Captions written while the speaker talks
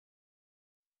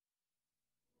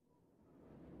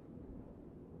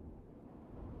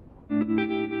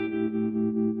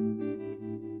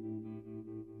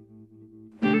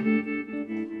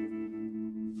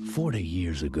40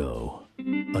 years ago,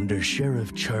 under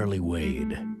Sheriff Charlie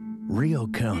Wade, Rio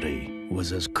County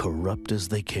was as corrupt as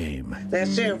they came. That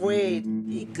Sheriff Wade,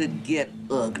 he could get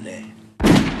ugly.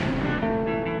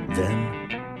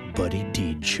 Then, Buddy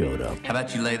Dee showed up. How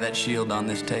about you lay that shield on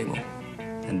this table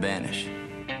and vanish?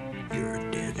 You're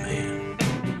a dead man.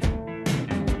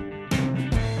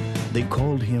 They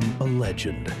called him a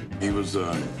legend. He was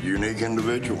a unique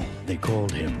individual. They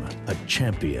called him a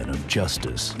champion of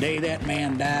justice. The day that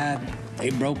man died, they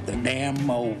broke the damn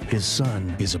mold. His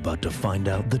son is about to find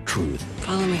out the truth.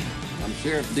 Follow me. I'm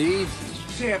Sheriff Deed.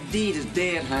 Sheriff Deed is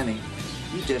dead, honey.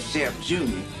 You just Sheriff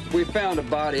Junior. We found a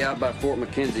body out by Fort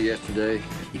McKenzie yesterday.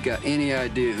 You got any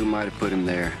idea who might have put him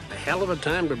there? A hell of a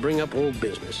time to bring up old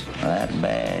business. That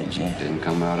badge. Didn't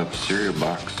come out of a cereal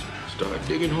box. Start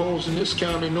digging holes in this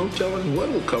county, no telling what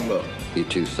will come up. You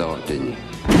two saw it, didn't you?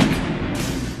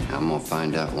 I'm gonna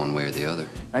find out one way or the other.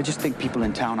 I just think people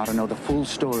in town ought to know the full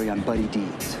story on Buddy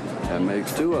Deeds. That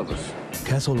makes two of us.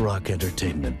 Castle Rock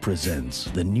Entertainment presents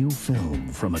the new film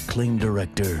from acclaimed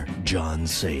director John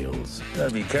Sayles. You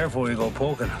gotta be careful where you go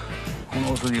poking. Who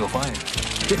knows who you'll find?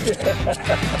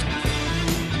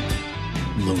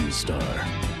 Lone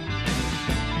Star.